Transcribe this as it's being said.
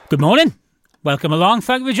Good morning. Welcome along.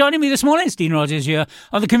 Thank you for joining me this morning. It's Dene Rogers here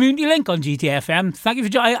on the Community Link on GTFM. Thank you for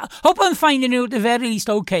joining. I hope I'm finding you at the very least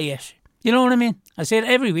okay-ish. You know what I mean? I say it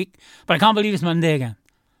every week, but I can't believe it's Monday again.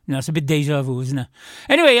 You know, it's a bit deja vu, isn't it?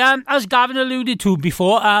 Anyway, as Gavin alluded to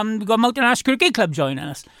before, we've got Mountain Ash Cricket Club joining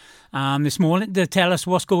us this morning to tell us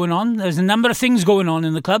what's going on. There's a number of things going on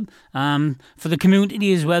in the club for the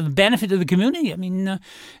community as well, the benefit of the community. I mean, in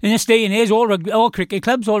this day and age, all cricket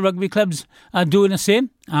clubs, all rugby clubs are doing the same.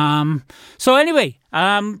 So anyway,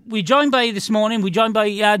 we're joined by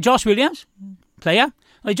Josh Williams, player.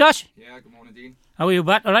 Hi, Josh. Yeah, good morning, Dean. How are you,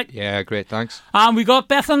 Beth? All right? Yeah, great, thanks. We got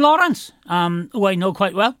Beth and Lawrence, who I know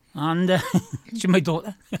quite well, and she's my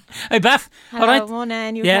daughter. Hi, Beth. Hello, all right?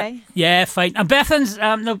 Morning, you okay? Yeah, fine. And Bethan's,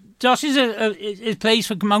 Josh is plays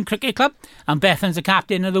for Mount Cricket Club, and Bethan's the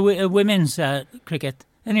captain of the women's cricket.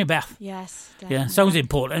 Isn't you, Beth? Yes, definitely. Yeah, sounds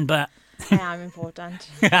important, but... Yeah, I'm important.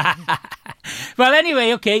 Well,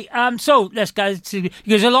 anyway, okay. So let's go to...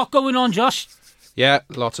 There's a lot going on, Josh. Yeah,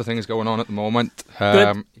 lots of things going on at the moment.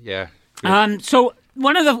 Good. Yeah. Great. So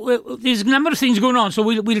there's a number of things going on. So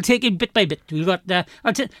we'll take it bit by bit. We've got.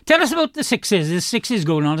 Tell us about the sixes. There's sixes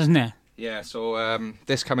going on, isn't there? Yeah. So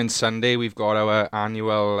this coming Sunday, we've got our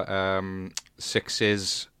annual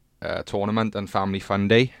sixes tournament and family fun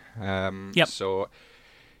day. Yep. So.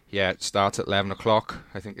 Yeah, it starts at 11 o'clock.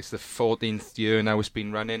 I think it's the 14th year now it's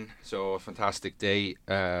been running. So a fantastic day.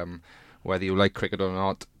 Whether you like cricket or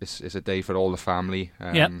not, it's a day for all the family.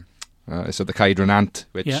 It's at the Caedron Ant,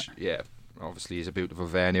 which obviously is a beautiful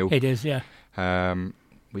venue. It is, yeah.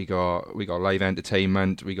 We got live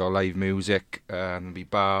entertainment, we got live music, there'll be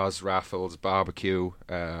bars, raffles, barbecue.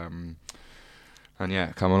 And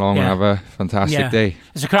yeah, come along and have a fantastic day.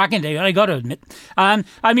 It's a cracking day, I got to admit. I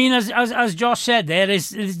mean, as Josh said, there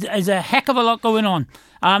is a heck of a lot going on.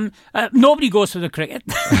 Nobody goes for the cricket.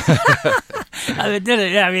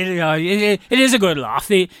 It is a good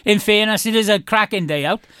laugh. In fairness, it is a cracking day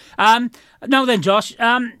out. Now then, Josh,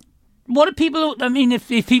 what do people? I mean, if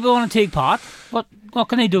people want to take part, what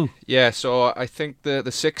can they do? Yeah, so I think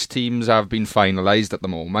the 6 teams have been finalised at the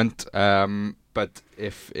moment. But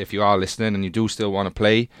if you are listening and you do still want to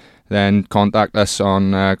play, then contact us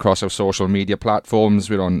on across our social media platforms.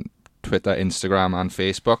 We're on Twitter, Instagram, and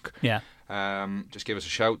Facebook. Yeah. Just give us a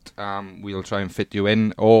shout. We'll try and fit you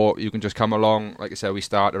in, or you can just come along. Like I said, we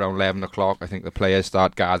start around 11 o'clock. I think the players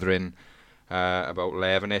start gathering about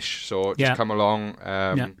 11ish. So just come along.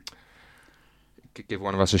 Give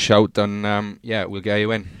one of us a shout, and we'll get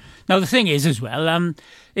you in. Now the thing is, as well,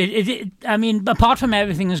 I mean, apart from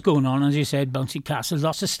everything that's going on, as you said, bouncy castles,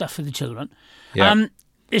 lots of stuff for the children. Yeah.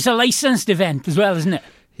 It's a licensed event as well, isn't it?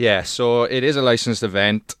 Yeah, so it is a licensed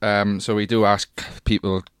event. So we do ask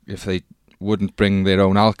people if they wouldn't bring their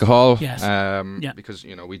own alcohol. Yes. Because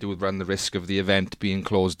we do run the risk of the event being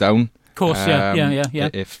closed down. Of course, yeah.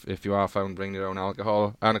 If you are found bringing your own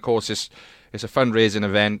alcohol, and of course it's a fundraising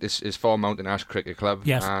event. It's for Mountain Ash Cricket Club,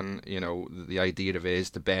 yes. And the idea of it is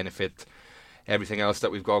to benefit everything else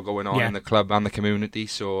that we've got going on in the club and the community.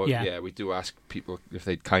 So we do ask people if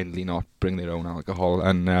they'd kindly not bring their own alcohol.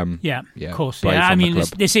 And of course, I mean,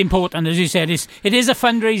 it's important, as you said. It is a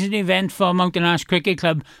fundraising event for Mountain Ash Cricket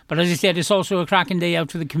Club, but as you said, it's also a cracking day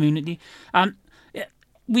out for the community.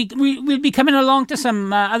 We'll be coming along to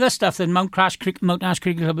some other stuff that Mountain Ash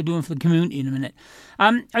Cricket Club are doing for the community in a minute.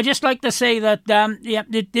 I'd just like to say that,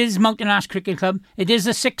 it is Mountain Ash Cricket Club. It is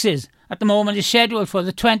the sixes. At the moment, it's scheduled for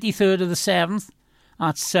the 23rd of the 7th.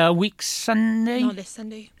 That's week Sunday. No, this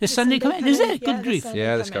Sunday. This Sunday coming? Is it? Yeah, Good grief.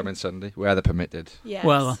 This coming Sunday, weather permitted. Yes.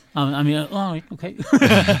 Well, I mean, all right, okay.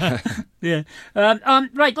 Yeah.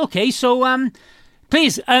 Right, okay, so...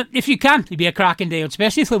 please, if you can, it'll be a cracking day,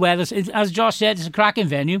 especially if the weather. As Josh said, it's a cracking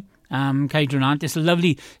venue. Caedron Ant. It's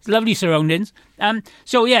lovely surroundings.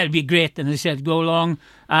 So yeah, it'd be great. And as I said, go along,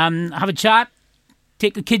 have a chat,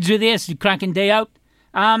 take the kids with you. It's a cracking day out.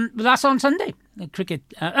 But that's on Sunday. The cricket.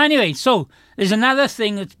 Anyway, so there's another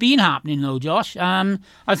thing that's been happening, though, Josh. I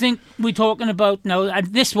think we're talking about now.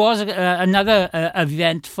 This was another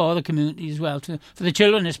event for the community as well, for the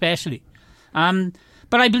children especially.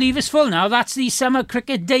 But I believe it's full now. That's the Summer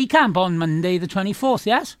Cricket Day Camp on Monday the 24th,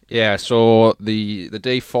 yes? Yeah, so the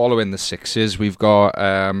day following the sixes, we've got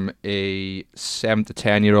a 7 to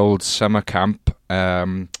 10-year-old summer camp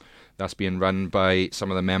that's being run by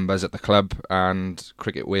some of the members at the club, and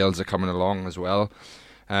Cricket Wales are coming along as well.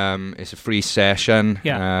 It's a free session.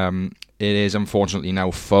 Yeah. It is unfortunately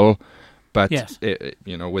now full, but yes.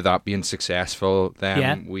 With that being successful,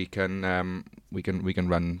 then we can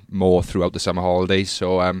run more throughout the summer holidays.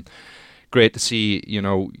 So great to see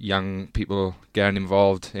young people getting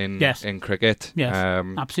involved in cricket. Yes,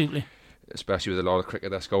 absolutely. especially with a lot of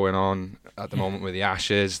cricket that's going on at the moment with the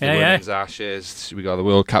Ashes, the Yeah, Women's Ashes. We got the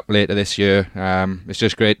World Cup later this year. It's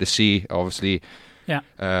just great to see. Obviously,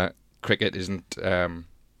 cricket isn't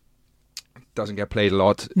doesn't get played a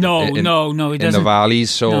lot. No, it in doesn't. the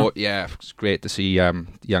valleys. So it's great to see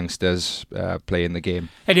youngsters playing the game.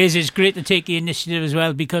 It is. It's great to take the initiative as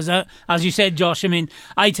well because, as you said, Josh. I mean,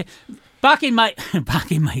 back in my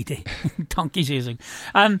day, donkey chasing.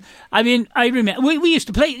 I mean, I remember we used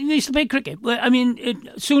to play cricket. I mean,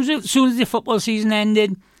 as soon as the football season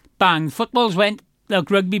ended, bang, footballs went, the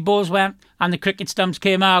rugby balls went, and the cricket stumps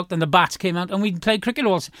came out, and the bats came out, and we'd play cricket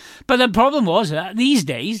also. But the problem was these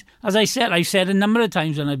days, as I've said a number of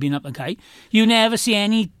times when I've been up the kite, you never see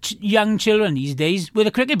any young children these days with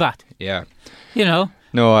a cricket bat. Yeah, you know.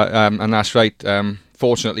 No, and that's right.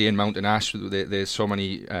 Fortunately, in Mountain Ash, there's so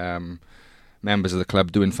many members of the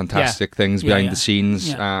club doing fantastic things behind the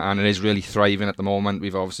scenes, and it is really thriving at the moment.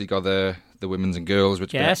 We've obviously got the women's and girls,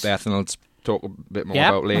 which Beth will talk a bit more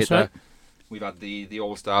about later. That's right. We've had the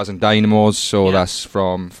All-Stars and Dynamos, so that's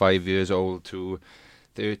from 5 years old to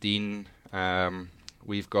 13.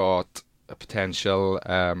 We've got a potential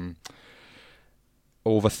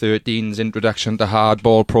over 13s introduction to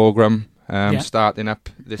hardball programme starting up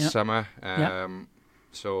this summer.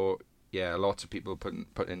 So, lots of people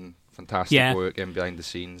putting fantastic work in behind the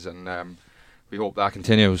scenes, and we hope that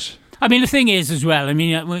continues. I mean, the thing is as well, I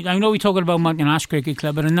mean, I know we're talking about Mountain Ash Cricket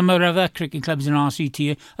Club, but a number of other cricket clubs in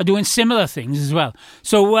RCT are doing similar things as well.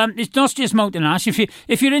 So it's not just Mountain Ash. If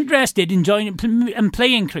you're interested in joining and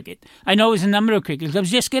playing cricket, I know there's a number of cricket clubs,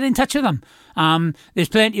 just get in touch with them. There's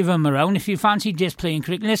plenty of them around. If you fancy just playing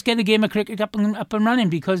cricket, let's get a game of cricket up and running,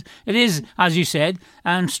 because it is, as you said,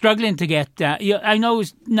 struggling to get... I know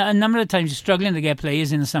a number of times you're struggling to get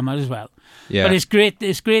players in the summer as well. Yeah. But it's great.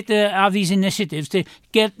 It's great to have these initiatives to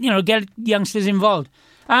get youngsters involved.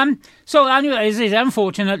 So anyway, as I said,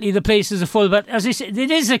 unfortunately the places are full. But as I said, it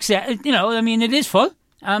is it is full.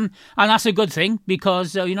 And that's a good thing,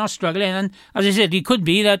 because you're not struggling. And as I said, it could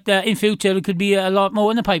be that in future it could be a lot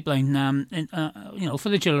more in the pipeline. For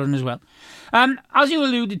the children as well. As you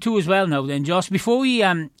alluded to as well now, then Josh, before we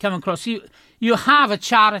come across you have a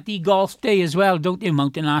charity golf day as well, don't you?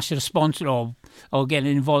 Mountain Ash, a sponsor or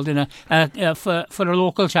getting involved in for a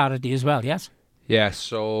local charity as well, yes? Yeah,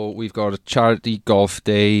 so we've got a charity golf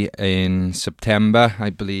day in September, I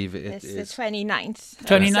believe it's the 29th.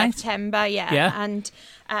 29th? September, yeah.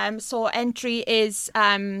 And so entry is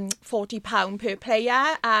 £40 per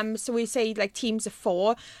player. So we say like teams of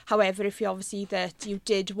 4. However, if you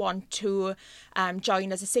did want to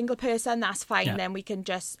join as a single person, that's fine. Yeah. Then we can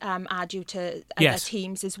just add you to other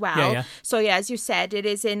teams as well. Yeah. So as you said, it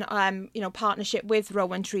is in partnership with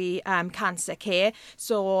Rowan Tree Cancer Care.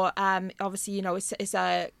 So obviously it's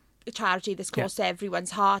a charity that's close to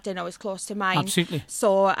everyone's heart. I know it's close to mine. Absolutely.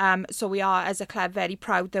 So we are, as a club, very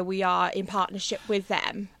proud that we are in partnership with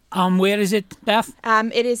them. Where is it, Beth?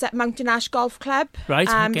 It is at Mountain Ash Golf Club. Right,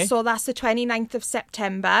 okay. So that's the 29th of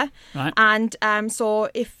September. Right. And so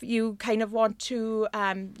if you kind of want to,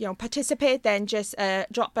 participate, then just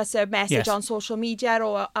drop us a message on social media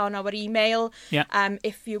or on our email. Yeah.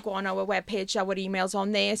 If you go on our webpage, our email's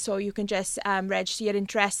on there, so you can just register your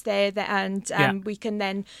interest there, and we can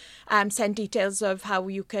then send details of how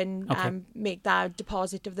you can make that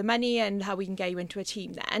deposit of the money and how we can get you into a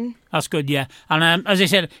team then. That's good, yeah. And as I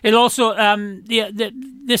said, it'll also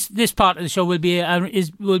this part of the show will be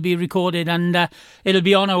recorded, and it'll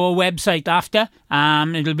be on our website after.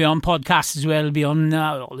 It'll be on podcasts as well. It'll be on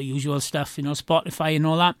all the usual stuff, Spotify and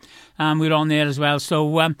all that. We're on there as well.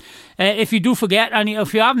 So if you do forget, and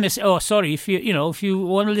if you have missed, if you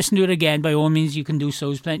want to listen to it again, by all means you can do so.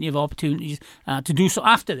 There's plenty of opportunities to do so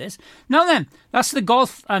after this. Now then, that's the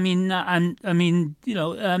golf. The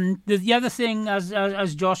other thing,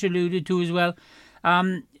 as Josh alluded to as well.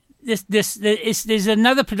 There's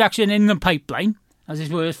another production in the pipeline, as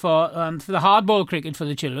it were, for the hardball cricket for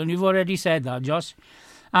the children. You've already said that, Josh.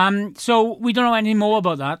 So we don't know any more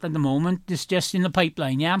about that at the moment. It's just in the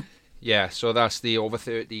pipeline, yeah? Yeah, so that's the over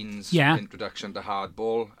 13s introduction to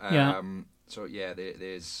hardball. So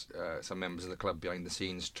there's some members of the club behind the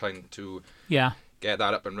scenes trying to get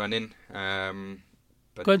that up and running.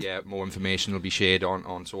 But good. More information will be shared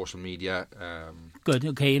on social media. Good,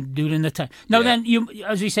 okay, during the time. Now then,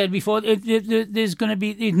 as we said before, there's going to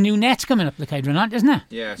be new nets coming up the Kydron, isn't there?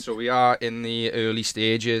 Yeah, so we are in the early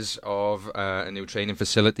stages of a new training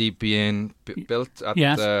facility being built at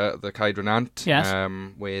the Kydron,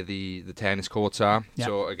 where the tennis courts are. Yeah.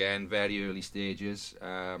 So again, very early stages,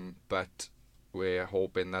 but we're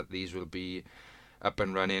hoping that these will be up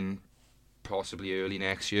and running possibly early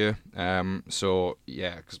next year.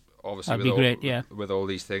 Because obviously That'd be great, yeah. with all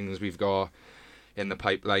these things we've got in the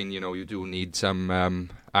pipeline, you do need some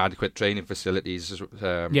adequate training facilities.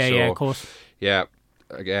 Yeah, of course. Yeah,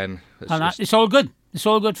 again, it's all good. It's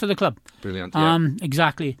all good for the club. Brilliant. Yeah.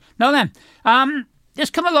 Exactly. Now then, let's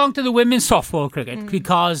come along to the women's softball cricket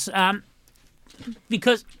because hang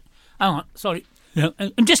on, sorry,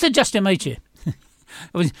 I'm just adjusting my chair.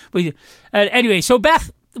 Anyway, so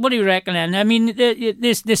Beth, what do you reckon then? I mean,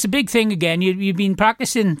 this a big thing again. You've been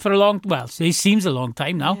practicing for it seems a long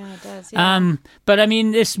time now. Yeah, it does, yeah. But I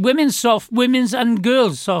mean, this women's and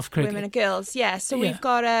girls soft cricket. Women and girls, yeah. So we've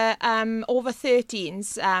got over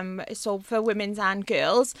 13s, so for women's and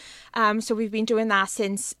girls. So we've been doing that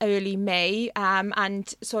since early May,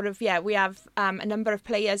 and sort of, we have a number of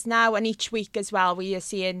players now, and each week as well we are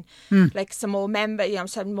seeing like some more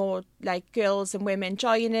some more like girls and women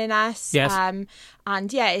joining us. Yes.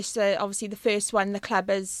 And it's obviously the first one the club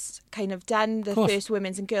has kind of done, the first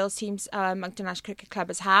women's and girls teams Monkton Ash Cricket Club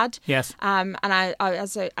has had. Yes. And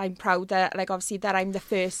I'm proud that obviously that I'm the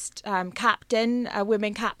first captain, a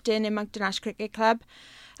women captain in Monkton Ash Cricket Club.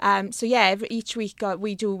 Each week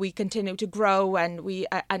we continue to grow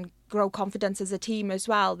and grow confidence as a team as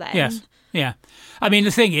well then. Yes. Yeah, I mean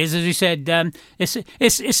the thing is, as you said,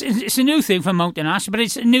 it's a new thing for Monkton Ash, but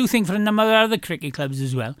it's a new thing for a number of other cricket clubs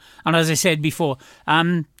as well. And as I said before,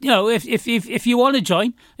 if you want to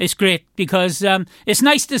join, it's great because it's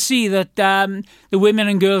nice to see that the women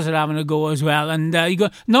and girls are having a go as well. And you go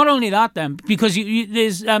not only that then because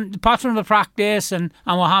there's apart from the practice and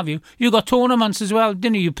what have you, you've got tournaments as well,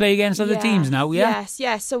 didn't you? You play against other teams now, yeah.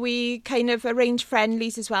 Yes. So we kind of arrange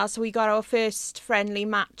friendlies as well. So we got our first friendly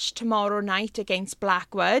match tomorrow night against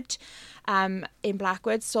Blackwood in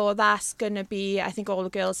Blackwood, so that's going to be, I think all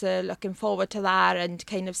the girls are looking forward to that and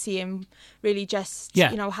kind of seeing really just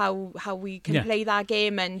how we can play that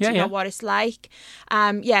game and what it's like.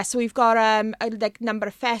 So we've got a number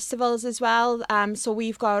of festivals as well, so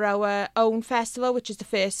we've got our own festival which is the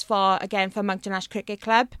first for Monkton Ash Cricket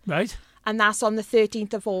Club, right, and that's on the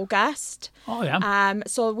 13th of August. Oh, yeah.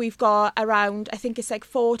 So we've got around, I think it's like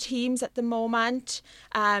 4 teams at the moment,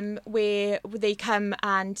 where they come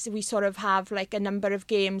and we sort of have like a number of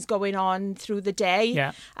games going on through the day.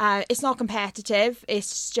 Yeah. It's not competitive.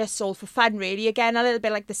 It's just all for fun, really. Again, a little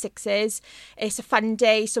bit like the Sixes. It's a fun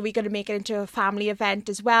day, so we're going to make it into a family event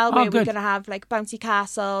as well, where we're going to have like bouncy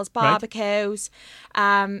castles, barbecues,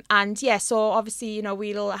 so obviously,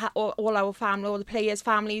 we'll all our family, all the players'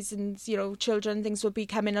 families and, children, things will be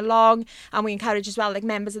coming along. And we encourage as well, like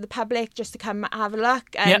members of the public, just to come have a look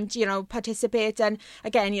and participate. And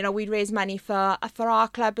again, we raise money for our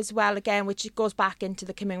club as well. Again, which goes back into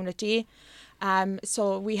the community.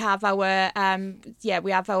 So we have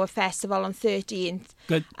our festival on 13th.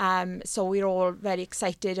 Good. So we're all very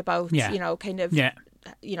excited about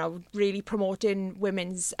really promoting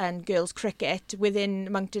women's and girls cricket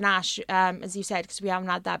within Monkton Ash, as you said, because we haven't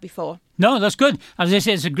had that before. No, that's good. As I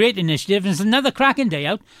said, it's a great initiative. It's another cracking day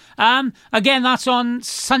out. Again, that's on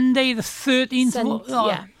Sunday the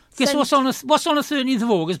 13th. Guess what's on the 13th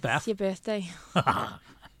of August, Beth? It's your birthday.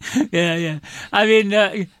 Yeah. I mean,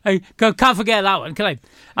 I can't forget that one, can I?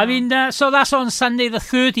 I mean, so that's on Sunday the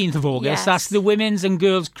 13th of August. Yes. That's the women's and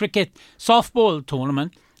girls cricket softball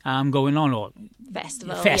tournament going on, or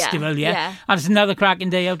festival, yeah. And it's another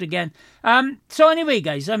cracking day out again. So anyway,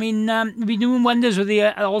 guys, I mean, we've been doing wonders with the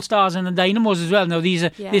All-Stars and the Dynamos as well. Now,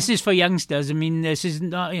 this is for youngsters. I mean, this is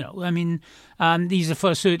not, these are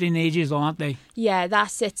for certain ages, aren't they? Yeah,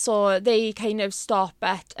 that's it. So they kind of stop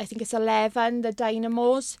at, I think it's 11, the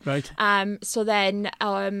Dynamos. Right. So then,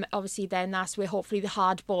 obviously, then that's where hopefully the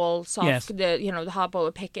hardball, the hardball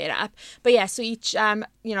will pick it up. But yeah, so each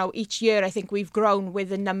year, I think we've grown with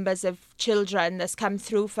the numbers of children that's come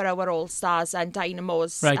through for our All-Stars and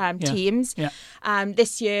Dynamos teams. Yeah.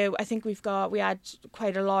 This year, I think we had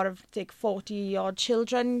quite a lot of, 40 odd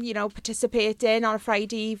children, participating on a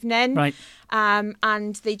Friday evening. Right.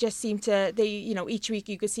 And they just seem to, each week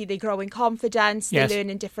you could see they grow in confidence, they're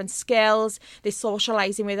learning different skills, they're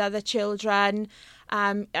socialising with other children.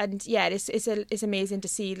 It's amazing to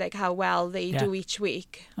see like how well they do each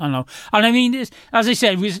week. I know, and I mean, as I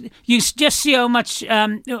said, you just see how much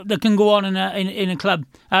that can go on in a club,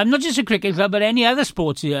 not just a cricket club, but any other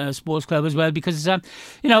sports club as well. Because if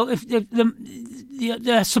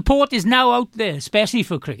the support is now out there, especially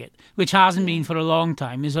for cricket, which hasn't been for a long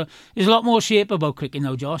time. There's a lot more shape about cricket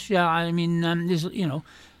now, Josh. Yeah, I mean, there's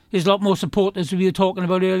a lot more support as we were talking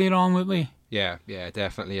about earlier on, weren't we? Yeah,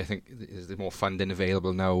 definitely. I think there's more funding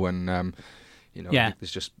available now, and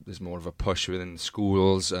there's more of a push within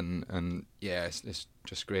schools, and it's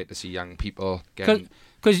just great to see young people getting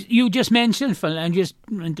because you just mentioned, Phil, and just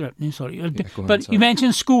interrupting, sorry, Sorry. You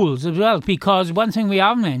mentioned schools as well, because one thing we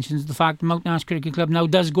haven't mentioned is the fact the Mountain Ash Cricket Club now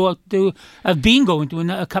does go out to, have been going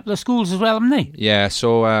to a couple of schools as well, haven't they? Yeah,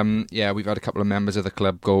 so we've had a couple of members of the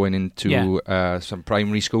club going into some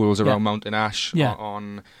primary schools around Mountain Ash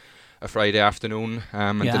on a Friday afternoon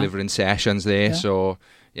and delivering sessions there. Yeah. So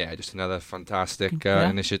just another fantastic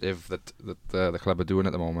initiative that the club are doing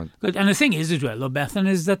at the moment. Good. And the thing is as well, though, Bethan,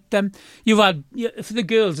 is that you've had, for the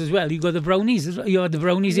girls as well, you've got the brownies. You had the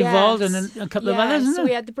brownies involved and a couple of others, isn't so it?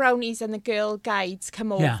 we had the brownies and the girl guides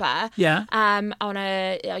come over on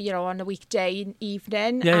a weekday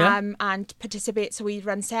evening and participate. So we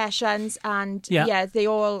run sessions and they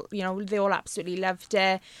all absolutely loved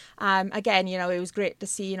it. Again, it was great to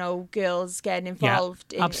see, girls getting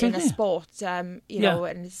involved in a sport,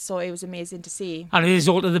 and so it was amazing to see. And it is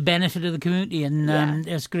all to the benefit of the community, and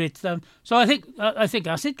it's great. So I think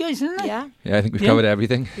that's it, guys, isn't it? Yeah. Yeah, I think we've covered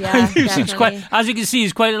everything. Yeah, definitely. As you can see,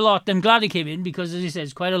 it's quite a lot. I'm glad he came in because, as I said,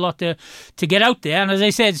 it's quite a lot to get out there. And as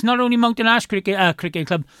I said, it's not only Mountain Ash Cricket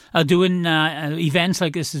Club are doing events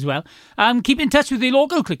like this as well. Keep in touch with the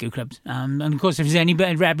local cricket clubs. And of course, if there's any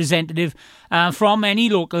representative from any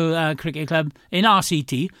local cricket club in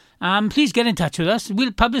RCT, please get in touch with us.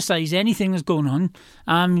 We'll publicise anything that's going on.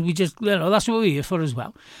 That's what we're here for as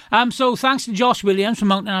well. So thanks to Josh Williams from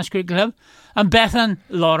Mountain Ash Cricket Club and Bethan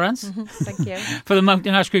Lawrence thank you for the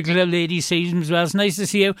Mountain Ash Cricket Club ladies season as well. It's nice to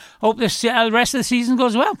see you. Hope the rest of the season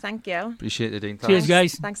goes well. Thank you. Appreciate it, Dean. Cheers,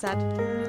 guys. Thanks, Ed.